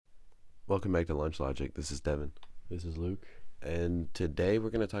Welcome back to Lunch Logic. This is Devin. This is Luke. And today we're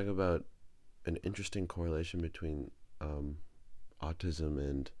going to talk about an interesting correlation between autism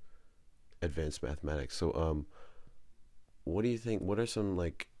and advanced mathematics. So, what do you think? What are some,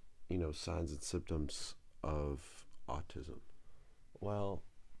 signs and symptoms of autism? Well,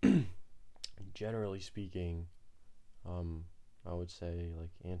 generally speaking, I would say like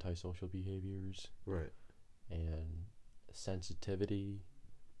antisocial behaviors Right. and sensitivity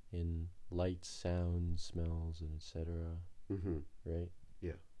in lights, sounds, smells, and etc. Mm-hmm. Right?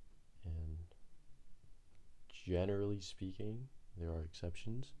 Yeah. And generally speaking, there are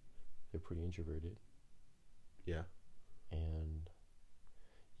exceptions. They're pretty introverted. Yeah. And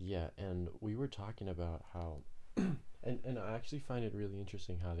we were talking about how and I actually find it really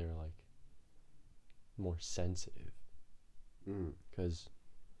interesting how they're like more sensitive, because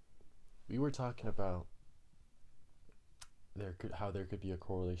we were talking about there could be a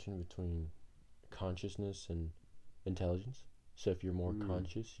correlation between consciousness and intelligence. So if you're more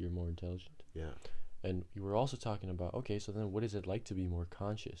conscious, you're more intelligent. Yeah. And we were also talking about, okay, so then what is it like to be more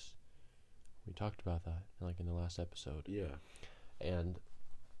conscious? We talked about that in the last episode. Yeah. And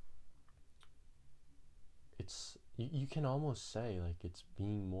it's you can almost say like it's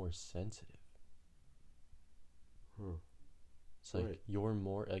being more sensitive. It's like you're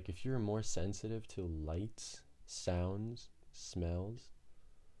more like, if you're more sensitive to lights, sounds, smells,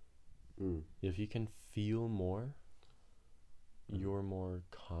 if you can feel more, you're more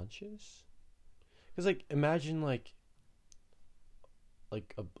conscious. Because like imagine like a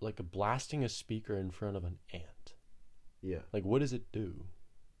blasting a speaker in front of an ant. Yeah. Like what does it do?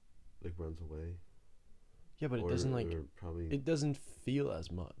 Like runs away. Yeah, but it doesn't like probably. it doesn't feel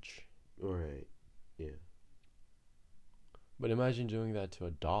as much. All right. Yeah. But imagine doing that to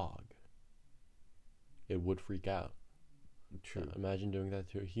a dog. It would freak out. True. Imagine doing that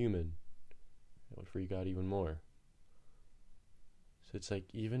to a human. It would freak out even more. So it's like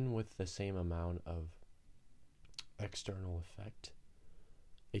even with the same amount of external effect,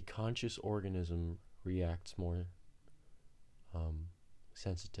 a conscious organism reacts more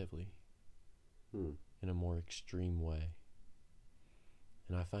sensitively in a more extreme way.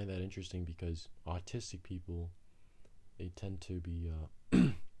 And I find that interesting because autistic people, they tend to be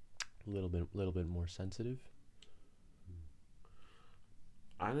a little bit more sensitive.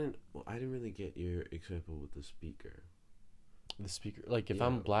 I didn't really get your example with the speaker. The speaker, like if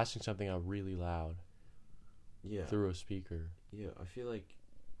I'm blasting something out really loud, through a speaker. Yeah, I feel like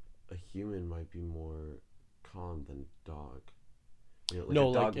a human might be more calm than a dog. You know, like no,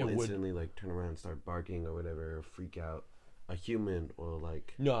 a dog like will it instantly like turn around and start barking or whatever, or freak out. A human will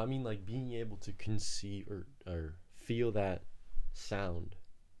like. No, I mean like being able to conceive or feel that sound.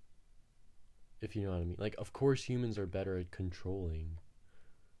 If you know what I mean. Like of course humans are better at controlling,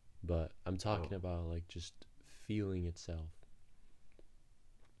 but I'm talking about like just feeling itself.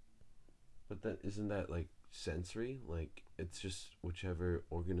 But that isn't that like sensory? Like it's just whichever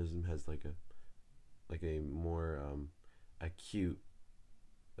organism has like a more acute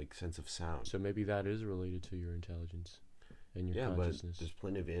like sense of sound. So maybe that is related to your intelligence and your consciousness. But there's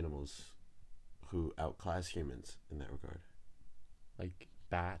plenty of animals who outclass humans in that regard. Like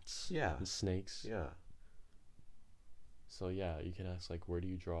bats and snakes. Yeah. So yeah, you can ask like, where do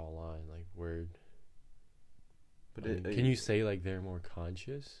you draw a line? Like where... But can you say like they're more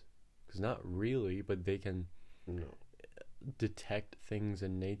conscious? Because not really, but they can detect things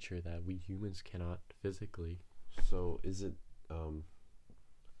in nature that we humans cannot physically. So is it...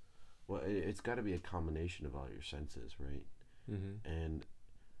 well, it's got to be a combination of all your senses, right? Mm-hmm. And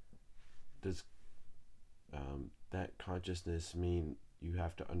does that consciousness mean you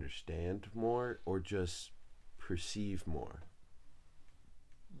have to understand more or just perceive more?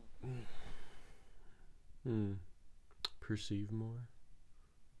 Perceive more?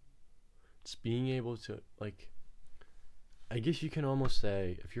 It's being able to, like, I guess you can almost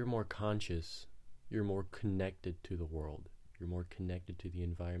say if you're more conscious, you're more connected to the world. You're more connected to the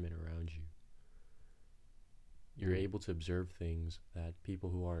environment around you. You're able to observe things that people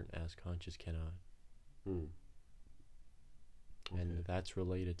who aren't as conscious cannot. Okay. And that's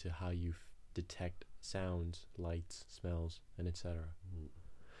related to how you detect sounds, lights, smells, and etc.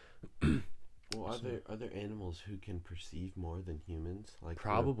 Well, are there animals who can perceive more than humans? Like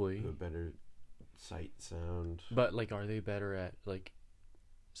probably who have better sight, sound. But like, are they better at like?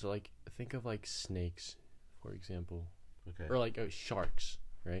 So like, think of like snakes, for example. Okay. Or like sharks,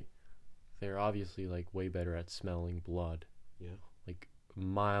 right? They're obviously like way better at smelling blood. Yeah. Like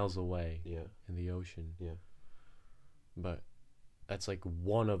miles away. Yeah. In the ocean. Yeah. But that's like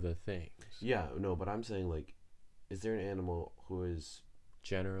one of the things. Yeah, no, but I'm saying like, is there an animal who is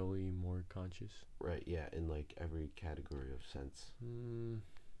generally more conscious. Right, yeah, in like every category of sense.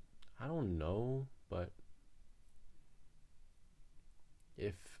 I don't know, but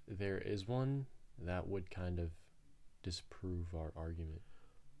if there is one, that would kind of disprove our argument.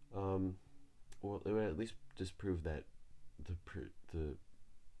 Well, it would at least disprove that the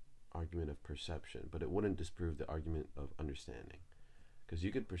argument of perception, but it wouldn't disprove the argument of understanding, because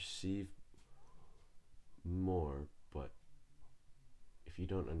you could perceive more, but if you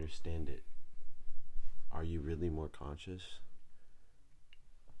don't understand it, are you really more conscious?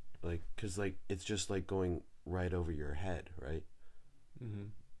 Like, because like it's just like going right over your head, right? Mm-hmm.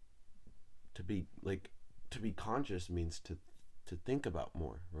 To be conscious means to think about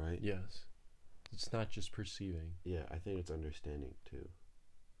more, right? Yes. It's not just perceiving. Yeah, I think it's understanding too.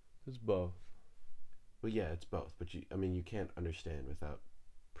 It's both. Well, yeah, it's both, but you can't understand without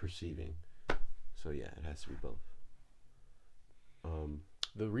perceiving. So yeah, it has to be both.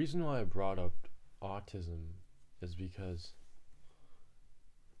 The reason why I brought up autism is because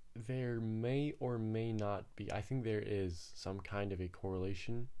there may or may not be, I think there is some kind of a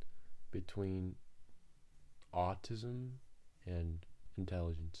correlation between autism and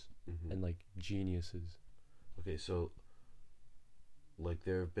intelligence and like geniuses. Okay, so like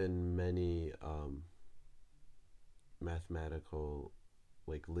there have been many mathematical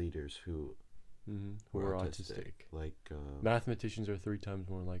like leaders who are autistic. Like mathematicians are 3 times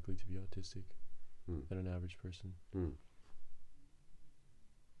more likely to be autistic than an average person.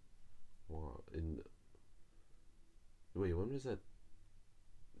 Wow. Wait, when was that?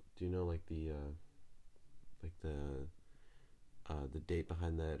 Do you know like the date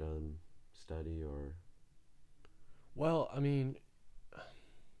behind that study? Or well, I mean,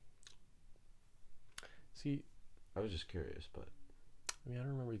 see, I was just curious, but I don't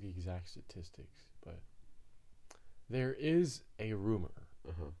remember the exact statistics, but there is a rumor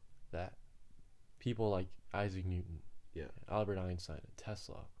that people like Isaac Newton, Albert Einstein, and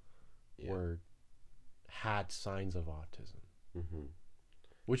Tesla had signs of autism,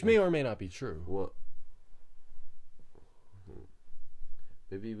 which may or may not be true. Well,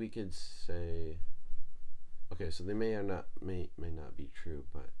 maybe we could say, okay, so they may not be true,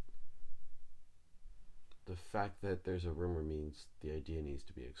 but the fact that there's a rumor means the idea needs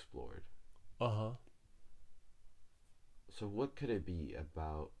to be explored. So what could it be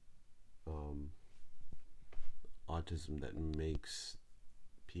about autism that makes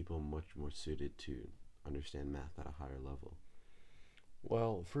people much more suited to understand math at a higher level?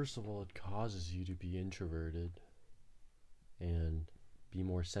 Well, first of all, it causes you to be introverted and be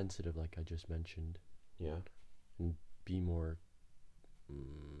more sensitive, like I just mentioned. Yeah. And be more...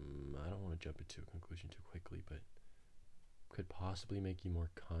 I don't want to jump into a conclusion too quickly, but could possibly make you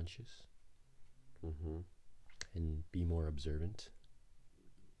more conscious and be more observant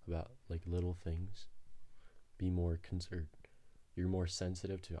about like little things. Be more concerned. You're more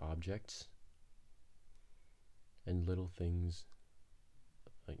sensitive to objects and little things,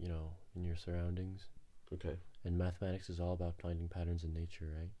 like, in your surroundings. Okay. And mathematics is all about finding patterns in nature,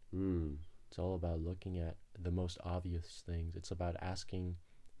 right? It's all about looking at the most obvious things. It's about asking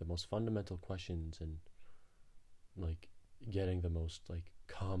the most fundamental questions and like getting the most like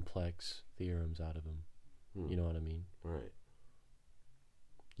complex theorems out of them. You know what I mean? Right.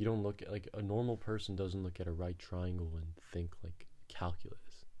 You don't look at, like, a normal person doesn't look at a right triangle and think like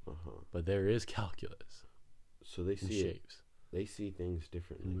calculus. But there is calculus. So they see shapes. They see things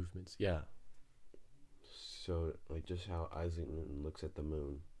differently. And movements. Yeah. So like just how Isaac Newton looks at the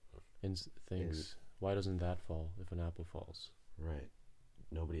moon and thinks, why doesn't that fall if an apple falls? Right.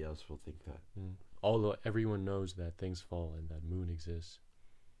 Nobody else will think that. Although everyone knows that things fall and that moon exists.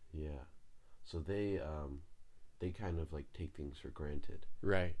 Yeah. So they kind of like take things for granted.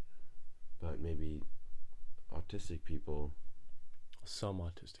 Right. But maybe autistic people... Some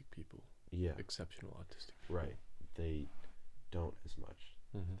autistic people. Yeah. Exceptional autistic people. Right. They don't as much.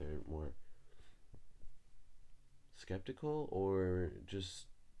 They're more skeptical or just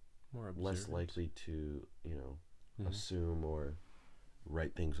more observant. Less likely to, assume or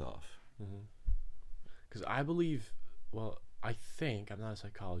write things off. Because I believe, I think, I'm not a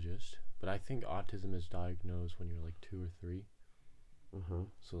psychologist, but I think autism is diagnosed when you're like 2 or 3.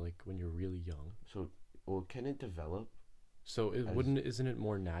 So like when you're really young. So, can it develop? So isn't it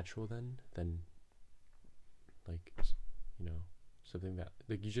more natural then than like, something that,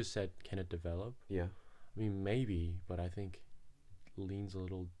 like you just said, can it develop? Yeah. I mean, maybe, but I think it leans a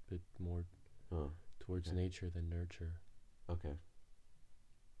little bit more towards nature than nurture. Okay.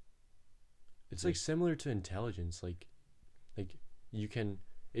 It's like similar to intelligence. Like you can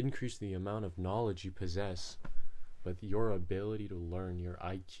increase the amount of knowledge you possess but your ability to learn, your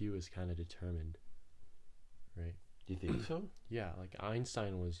IQ is kind of determined, right? Do you think so? Yeah, like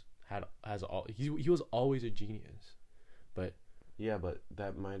Einstein he was always a genius, but Yeah, but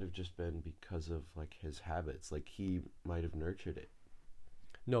that might have just been because of like his habits. Like he might have nurtured it.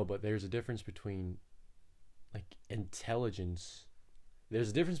 no, but there's a difference between like intelligence. There's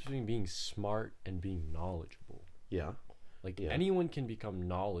a difference between being smart and being knowledgeable. Yeah. Like Yeah. anyone can become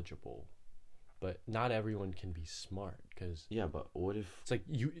knowledgeable, but not everyone can be smart because Yeah, but what if? it's like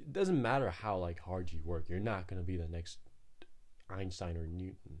it doesn't matter how like hard you work, you're not going to be the next Einstein or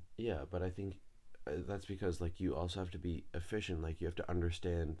Newton. Yeah, but I think that's because like you also have to be efficient. Like you have to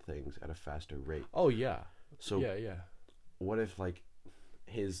understand things at a faster rate. Oh yeah. So yeah. what if like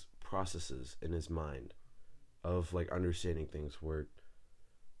his processes in his mind of like understanding things were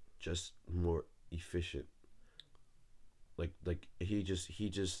just more efficient? Like he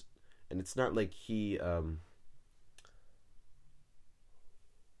just and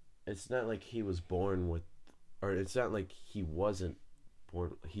it's not like he was born with, or it's not like he wasn't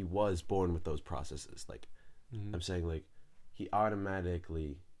born, he was born with those processes. Like Mm-hmm. I'm saying, like he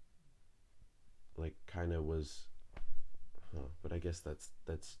automatically like kind of was, but I guess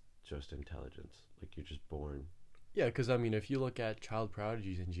that's just intelligence. Like you're just born. Yeah, because I mean, if you look at child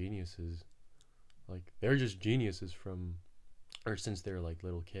prodigies and geniuses, like they're just geniuses from, or since they're like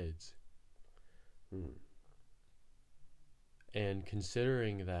little kids. Hmm. And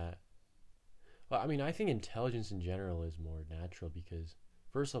considering that, well, I mean, I think intelligence in general is more natural because,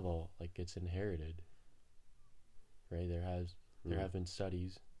 first of all, like it's inherited, right? There have been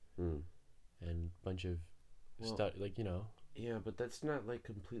studies Hmm. and a bunch of Well, like you know. yeah, but that's not like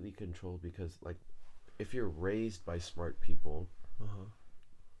completely controlled because like if you're raised by smart people, Uh-huh.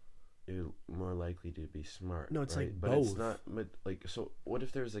 you're more likely to be smart. No, it's right? like But it's both. not. But like, so what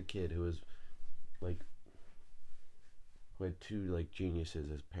if there's a kid who is like who had two like geniuses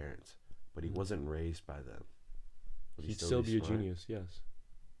as parents, but he Mhm. wasn't raised by them? Would he He'd still be a smart? genius, yes.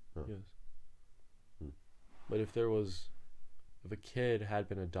 Huh. Yes. Hmm. But if a kid had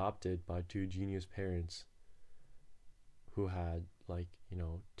been adopted by two genius parents who had like, you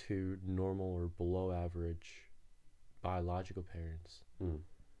know, two normal or below average biological parents, Hmm.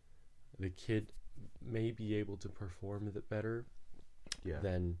 the kid may be able to perform it better Yeah.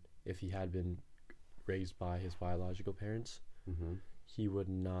 than if he had been raised by his biological parents. Mm-hmm. He would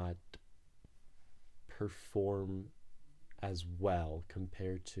not perform as well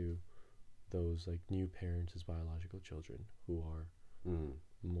compared to those like new parents as biological children who are Mm.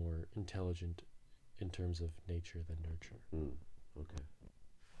 more intelligent in terms of nature than nurture. Mm. Okay.